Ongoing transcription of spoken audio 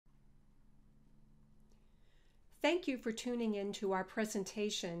Thank you for tuning in to our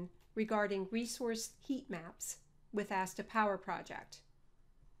presentation regarding resource heat maps with Asta Powerproject.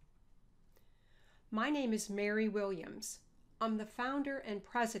 My name is Mary Williams. I'm the founder and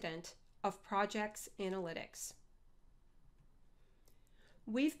president of Projects Analytics.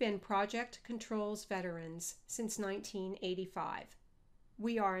 We've been project controls veterans since 1985.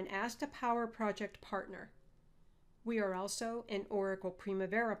 We are an Asta Powerproject partner. We are also an Oracle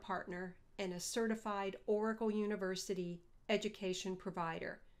Primavera partner and a certified Oracle University education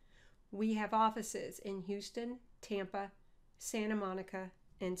provider. We have offices in Houston, Tampa, Santa Monica,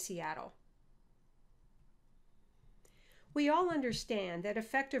 and Seattle. We all understand that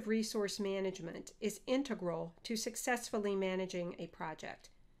effective resource management is integral to successfully managing a project.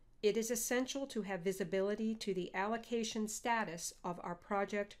 It is essential to have visibility to the allocation status of our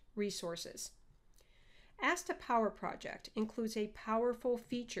project resources. Asta Powerproject includes a powerful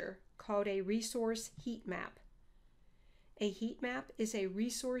feature called a resource heat map. A heat map is a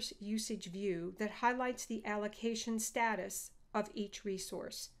resource usage view that highlights the allocation status of each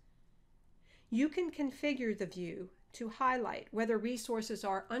resource. You can configure the view to highlight whether resources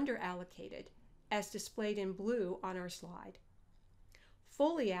are underallocated, as displayed in blue on our slide,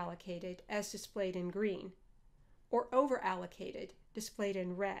 fully allocated, as displayed in green, or overallocated, displayed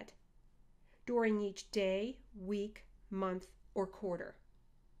in red, during each day, week, month, or quarter.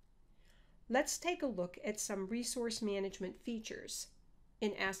 Let's take a look at some resource management features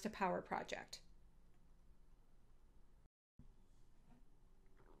in Asta Powerproject.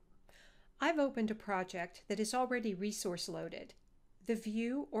 I've opened a project that is already resource loaded. The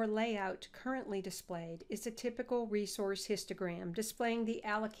view or layout currently displayed is a typical resource histogram displaying the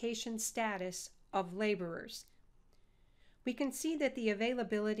allocation status of laborers. We can see that the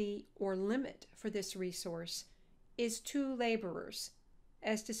availability or limit for this resource is 2 laborers,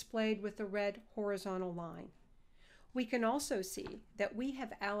 as displayed with the red horizontal line. We can also see that we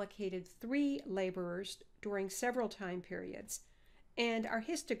have allocated 3 laborers during several time periods, and our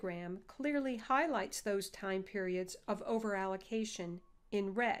histogram clearly highlights those time periods of overallocation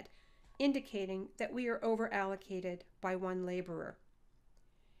in red, indicating that we are overallocated by 1 laborer.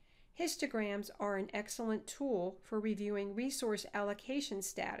 Histograms are an excellent tool for reviewing resource allocation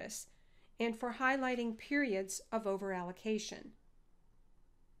status and for highlighting periods of overallocation.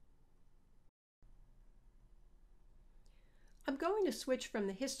 I'm going to switch from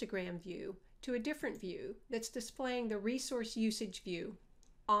the histogram view to a different view that's displaying the resource usage view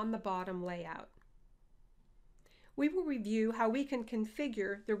on the bottom layout. We will review how we can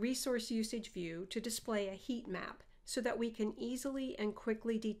configure the resource usage view to display a heat map so that we can easily and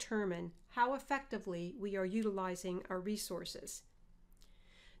quickly determine how effectively we are utilizing our resources.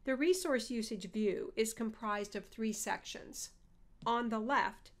 The resource usage view is comprised of 3 sections. On the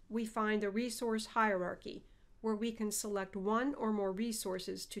left, we find the resource hierarchy, where we can select 1 or more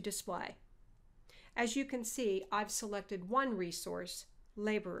resources to display. As you can see, I've selected 1 resource,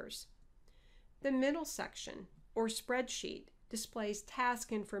 laborers. The middle section, or spreadsheet, displays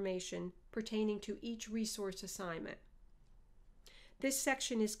task information pertaining to each resource assignment. This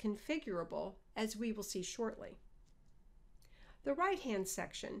section is configurable, as we will see shortly. The right-hand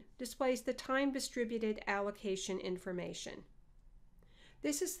section displays the time-distributed allocation information.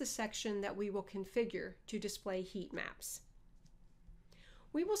 This is the section that we will configure to display heat maps.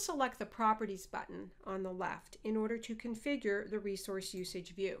 We will select the Properties button on the left in order to configure the resource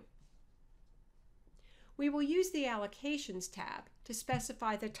usage view. We will use the Allocations tab to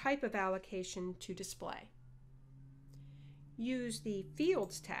specify the type of allocation to display. Use the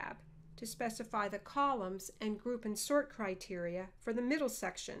Fields tab to specify the columns and group and sort criteria for the middle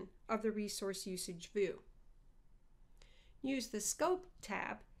section of the resource usage view. Use the Scope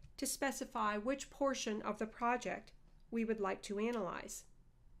tab to specify which portion of the project we would like to analyze.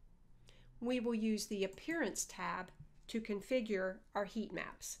 We will use the Appearance tab to configure our heat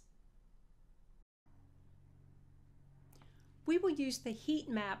maps. We will use the Heat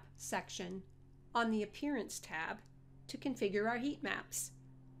Map section on the Appearance tab to configure our heat maps.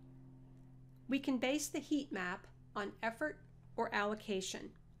 We can base the heat map on effort or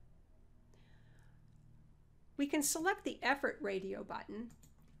allocation. We can select the Effort radio button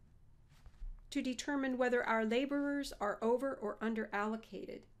to determine whether our laborers are over or under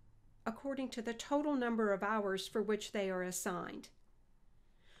allocated according to the total number of hours for which they are assigned.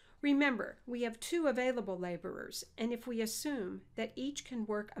 Remember, we have 2 available laborers, and if we assume that each can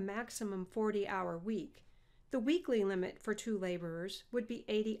work a maximum 40-hour week, the weekly limit for 2 laborers would be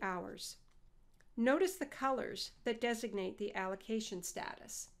 80 hours. Notice the colors that designate the allocation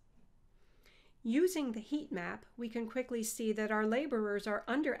status. Using the heat map, we can quickly see that our laborers are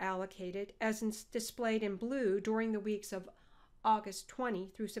underallocated as displayed in blue during the weeks of August 20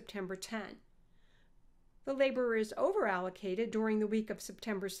 through September 10. The laborer is overallocated during the week of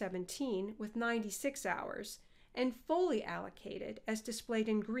September 17 with 96 hours and fully allocated as displayed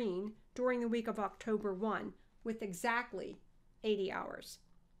in green during the week of October 1 with exactly 80 hours.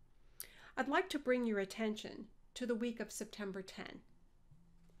 I'd like to bring your attention to the week of September 10.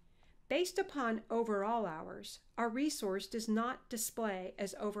 Based upon overall hours, our resource does not display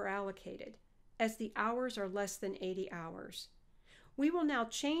as overallocated, as the hours are less than 80 hours. We will now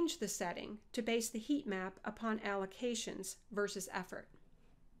change the setting to base the heat map upon allocations versus effort.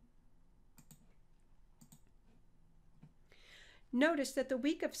 Notice that the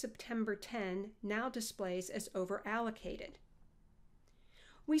week of September 10 now displays as overallocated.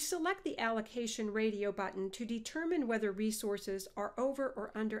 We select the allocation radio button to determine whether resources are over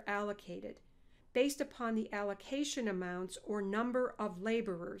or under allocated based upon the allocation amounts or number of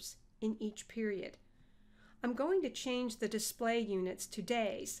laborers in each period. I'm going to change the display units to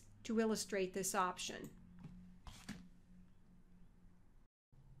days to illustrate this option.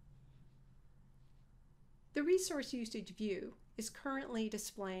 The resource usage view is currently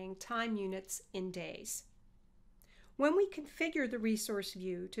displaying time units in days. When we configure the resource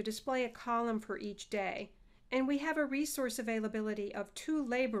view to display a column for each day, and we have a resource availability of 2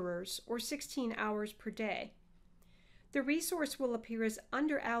 laborers or 16 hours per day, the resource will appear as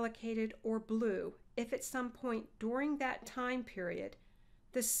underallocated or blue if at some point during that time period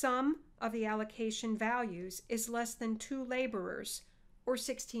the sum of the allocation values is less than 2 laborers or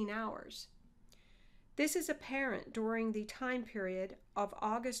 16 hours. This is apparent during the time period of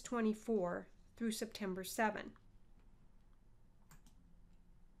August 24 through September 7.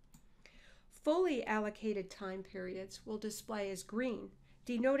 Fully allocated time periods will display as green,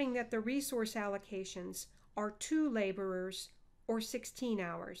 denoting that the resource allocations are 2 laborers or 16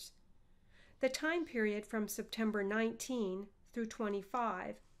 hours. The time period from September 19 through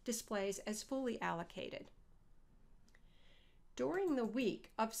 25 displays as fully allocated. During the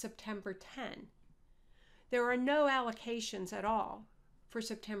week of September 10, there are no allocations at all for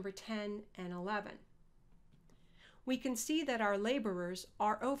September 10 and 11. We can see that our laborers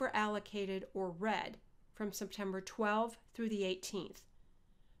are overallocated or red from September 12 through the 18th.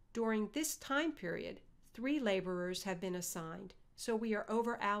 During this time period, 3 laborers have been assigned, so we are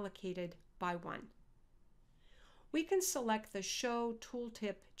overallocated by 1. We can select the Show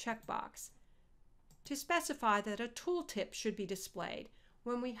Tooltip checkbox to specify that a tooltip should be displayed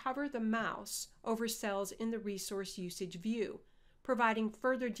when we hover the mouse over cells in the resource usage view, providing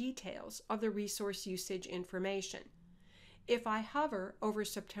further details of the resource usage information. If I hover over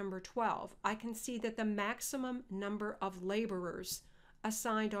September 12, I can see that the maximum number of laborers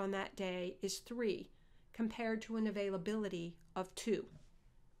assigned on that day is 3, compared to an availability of 2.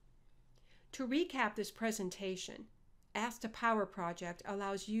 To recap this presentation, Asta Powerproject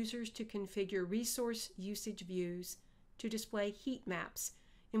allows users to configure resource usage views to display heat maps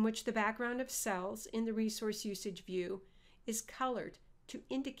in which the background of cells in the resource usage view is colored to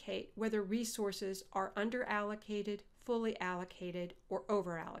indicate whether resources are underallocated, fully allocated, or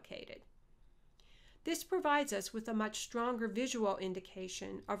overallocated. This provides us with a much stronger visual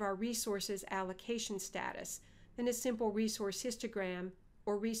indication of our resources allocation status than a simple resource histogram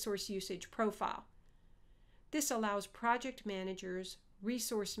or resource usage profile. This allows project managers,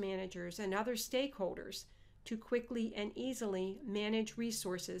 resource managers, and other stakeholders to quickly and easily manage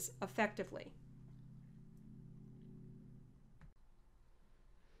resources effectively.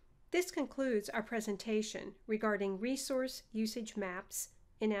 This concludes our presentation regarding resource usage maps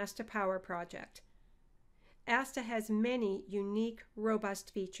in Asta Powerproject. Asta has many unique,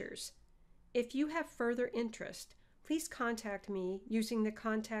 robust features. If you have further interest, please contact me using the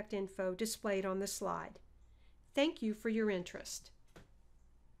contact info displayed on the slide. Thank you for your interest.